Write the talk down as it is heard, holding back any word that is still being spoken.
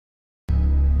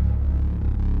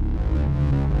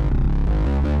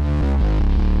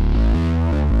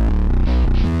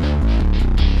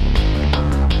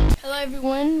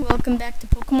welcome back to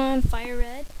Pokemon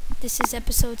FireRed. This is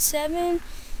episode 7,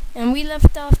 and we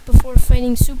left off before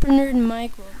fighting Super Nerd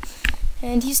Michael.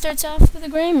 And he starts off with a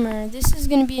grammar. This is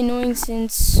going to be annoying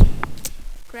since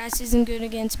grass isn't good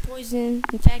against poison.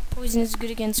 In fact, poison is good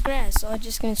against grass, so I'm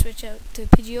just going to switch out to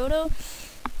Pidgeotto.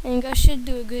 And Gus should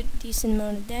do a good, decent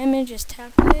amount of damage. Just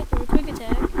tackle it, or a quick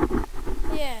attack.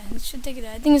 Yeah, it should take it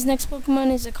out. I think his next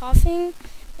Pokemon is a Coughing.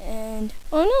 And,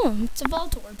 oh no, it's a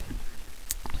Voltorb.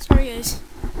 Sorry guys.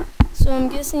 So I'm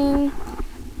guessing,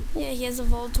 yeah, he has a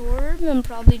Voltorb. I'm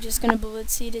probably just gonna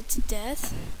Bullet Seed it to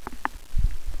death.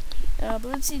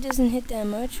 Bullet Seed doesn't hit that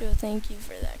much, so thank you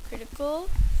for that critical.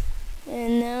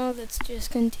 And now let's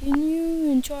just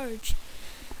continue and charge.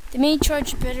 They made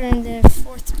charge better in the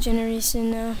 4th generation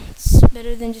now. It's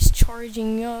better than just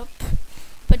charging up.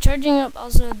 But charging up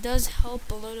also does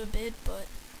help a little bit, but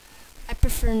I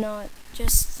prefer not.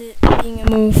 Just it being a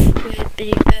move would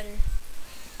be better.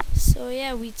 So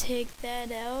yeah, we take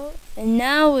that out, and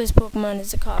now his Pokemon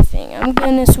is a Coughing. I'm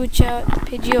gonna switch out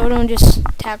Pidgeotto and just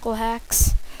tackle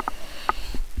hacks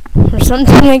or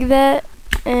something like that,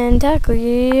 and tackle.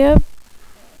 Yep.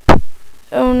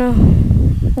 Oh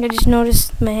no! I just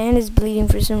noticed my hand is bleeding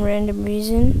for some random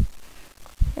reason.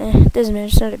 It doesn't matter.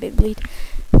 It's not a big bleed.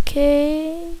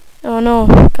 Okay. Oh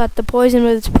no! Got the poison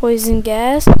with its poison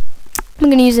gas. I'm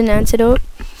gonna use an antidote.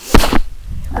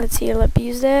 Let's heal up,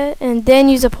 use that, and then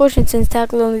use a potion since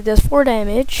tackle only does 4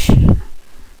 damage.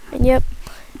 And yep,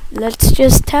 let's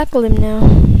just tackle him now.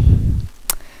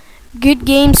 Good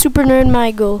game, Super Nerd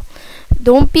Michael.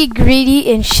 Don't be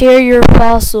greedy and share your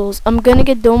fossils. I'm gonna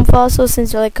get Dome Fossils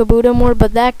since I like Kabuto more,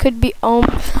 but that could be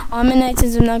Ammonite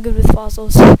since I'm not good with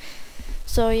fossils.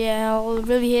 So yeah, I'll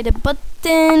really hate it. But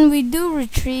then we do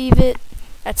retrieve it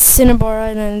at Cinnabar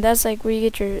Island. That's like where you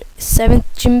get your 7th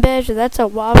gym badge. So that's a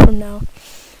while from now.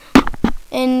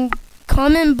 And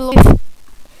comment below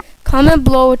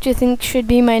what you think should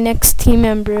be my next team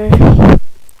member.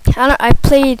 I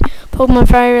played Pokemon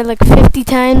Fire like 50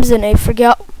 times and I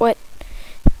forgot what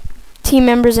team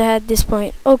members I had at this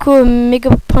point. Oh cool,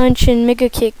 Mega Punch and Mega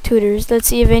Kick Tutors. Let's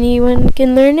see if anyone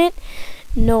can learn it.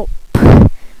 Nope.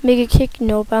 Mega Kick?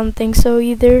 Nope, I don't think so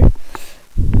either.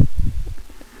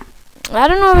 I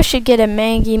don't know if I should get a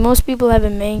Mankey. Most people have a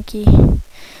Mankey.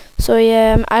 So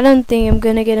yeah, I don't think I'm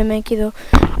gonna get a Mankey though.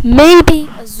 Maybe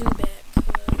a Zubat,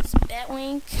 because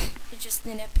Batwink is just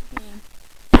an epic name.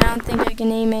 I don't think I can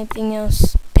name anything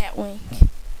else Batwink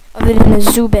other than a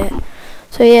Zubat.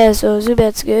 So yeah, so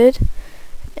Zubat's good.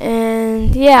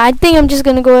 And yeah, I think I'm just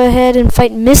gonna go ahead and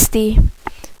fight Misty,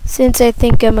 since I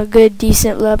think I'm a good,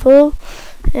 decent level.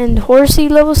 And Horsey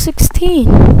level 16.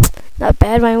 Not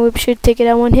bad, my whip should take it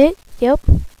out 1 hit. Yep.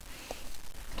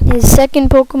 His second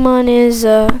Pokemon is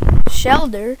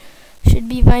Shelder. Should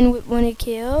be Vine Whip 1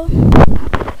 KO.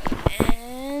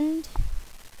 And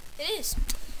it is.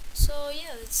 So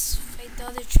yeah, let's fight the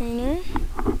other trainer,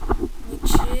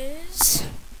 which is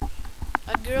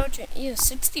a girl trainer. Yeah,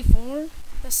 64.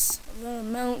 That's a low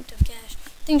amount of cash.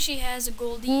 I think she has a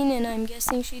Goldeen, and I'm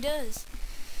guessing she does.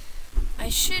 I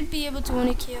should be able to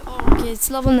 1 KO. Oh, okay,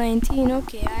 it's level 19.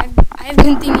 Okay, I've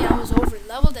been thinking I was over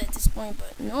leveled at this point,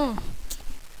 but no.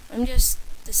 I'm just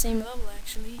the same level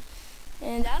actually.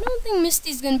 And I don't think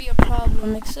Misty's gonna be a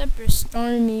problem except for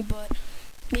Stormy, but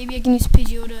maybe I can use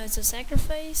Pidgeotto as a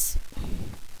sacrifice.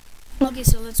 Okay,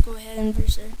 so let's go ahead and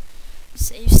verse her.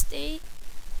 Save state.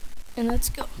 And let's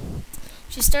go.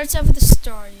 She starts off with a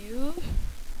Staryu.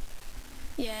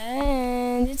 Yeah,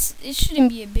 and it shouldn't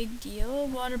be a big deal.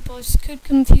 Water Pulse could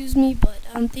confuse me, but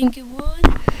I don't think it would.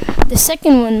 The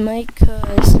second one might,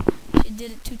 cause she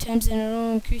did it 2 times in a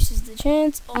row, increases the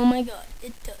chance. Oh my god,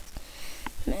 it does.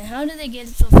 Man, how did they get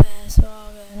it so fast?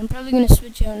 Oh god, I'm probably gonna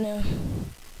switch out now.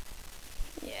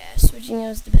 Yeah, switching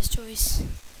out is the best choice,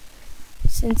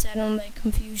 since I don't like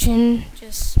confusion.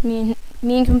 Just me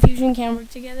and confusion can't work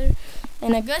together.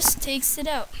 And August takes it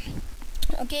out.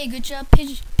 Okay, good job,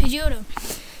 Pidgeotto.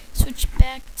 Switch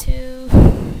back to...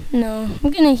 No, I'm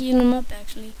gonna heal him up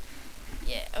actually.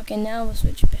 Yeah, okay, now we'll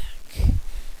switch back.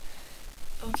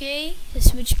 Okay,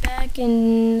 let's switch back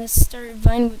and let's start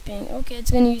Vine Whipping. Okay,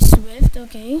 it's gonna use Swift,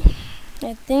 okay.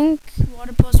 I think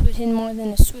Water Pulse would hit more than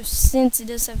a Swift since it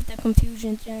does have that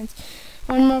confusion chance.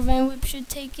 1 more Vine Whip should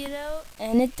take it out,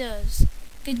 and it does.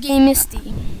 Good game,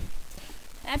 Misty.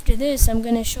 After this, I'm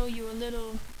gonna show you a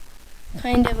little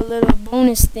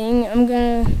bonus thing. I'm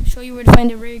gonna show you where to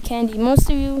find a rare candy. Most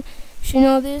of you should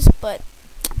know this, but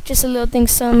just a little thing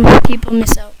some people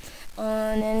miss out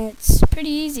on, and it's pretty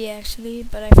easy actually,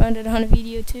 but I found it on a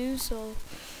video too, so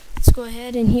let's go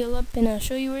ahead and heal up and I'll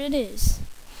show you where it is.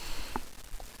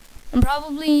 I'm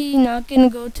probably not gonna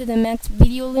go to the max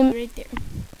video limit right there.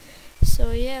 So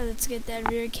yeah, let's get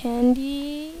that rare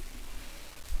candy.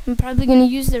 I'm probably gonna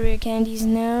use the rare candies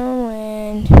now,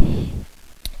 and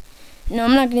no,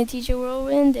 I'm not gonna teach a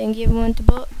whirlwind and give one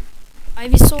to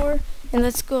Ivysaur, and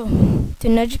let's go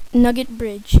to Nugget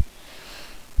Bridge.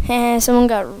 And someone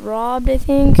got robbed, I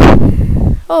think.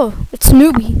 Oh, it's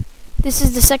Noobie. This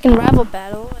is the second rival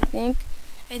battle, I think.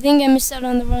 I think I missed out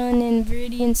on the run in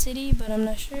Cerculean City, but I'm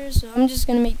not sure, so I'm just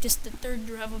gonna make this the third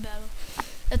rival battle.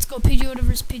 Let's go Pidgeotto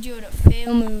versus Pidgeotto.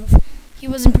 Fail move. He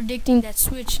wasn't predicting that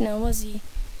switch now, was he?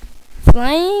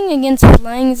 Flying against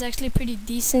flying is actually pretty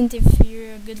decent if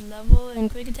you're a good level, and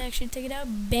Quick Attack should take it out.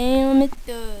 Bam, it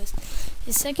does.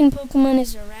 His second Pokemon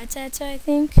is a Rattata, I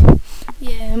think.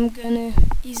 Yeah, I'm gonna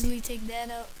easily take that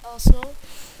out also.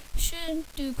 Should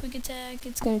do Quick Attack,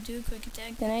 it's gonna do Quick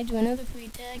Attack, then I do another Quick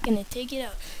Attack and I take it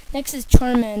out. Next is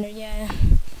Charmander. Yeah,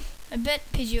 I bet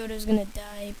Pidgeotto is gonna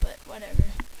die, but whatever.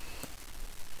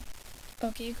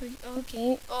 Okay,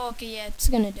 okay, yeah, it's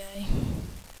gonna die.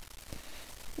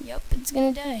 Yup, it's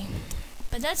gonna die.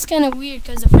 But that's kind of weird,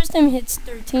 because the first time it hits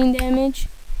 13 damage,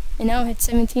 and now it hits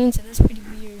 17, so that's pretty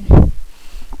weird.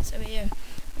 So yeah,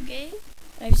 okay,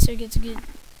 Ivysaur gets a good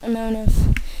amount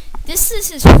of... This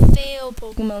is his fail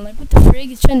Pokemon. Like, what the frig?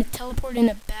 He's trying to teleport in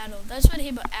a battle. That's what I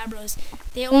hate about Abras.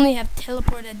 They only have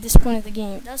teleport at this point of the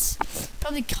game. That's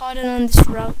probably caught it on this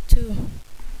route too.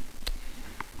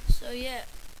 So yeah,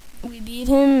 we beat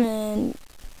him, and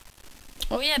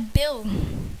oh yeah, Bill.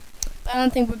 But I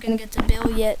don't think we're gonna get to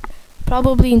Bill yet.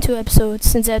 Probably in 2 episodes,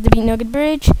 since I have to beat Nugget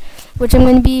Bridge, which I'm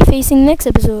gonna be facing next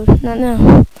episode, not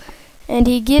now. And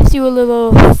he gives you a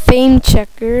little fame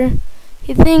checker.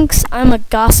 He thinks I'm a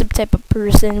gossip type of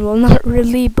person. Well, not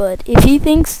really, but if he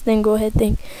thinks, then go ahead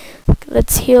think.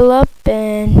 Let's heal up,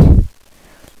 and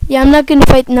yeah, I'm not gonna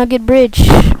fight Nugget Bridge,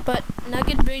 but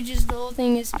Nugget Bridge's the whole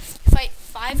thing is fight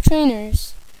 5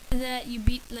 trainers that you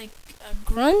beat like a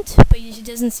grunt, but he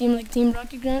doesn't seem like Team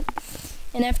Rocket Grunt.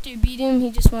 And after you beat him, he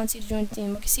just wants you to join the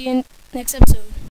team. Okay, see you in next episode.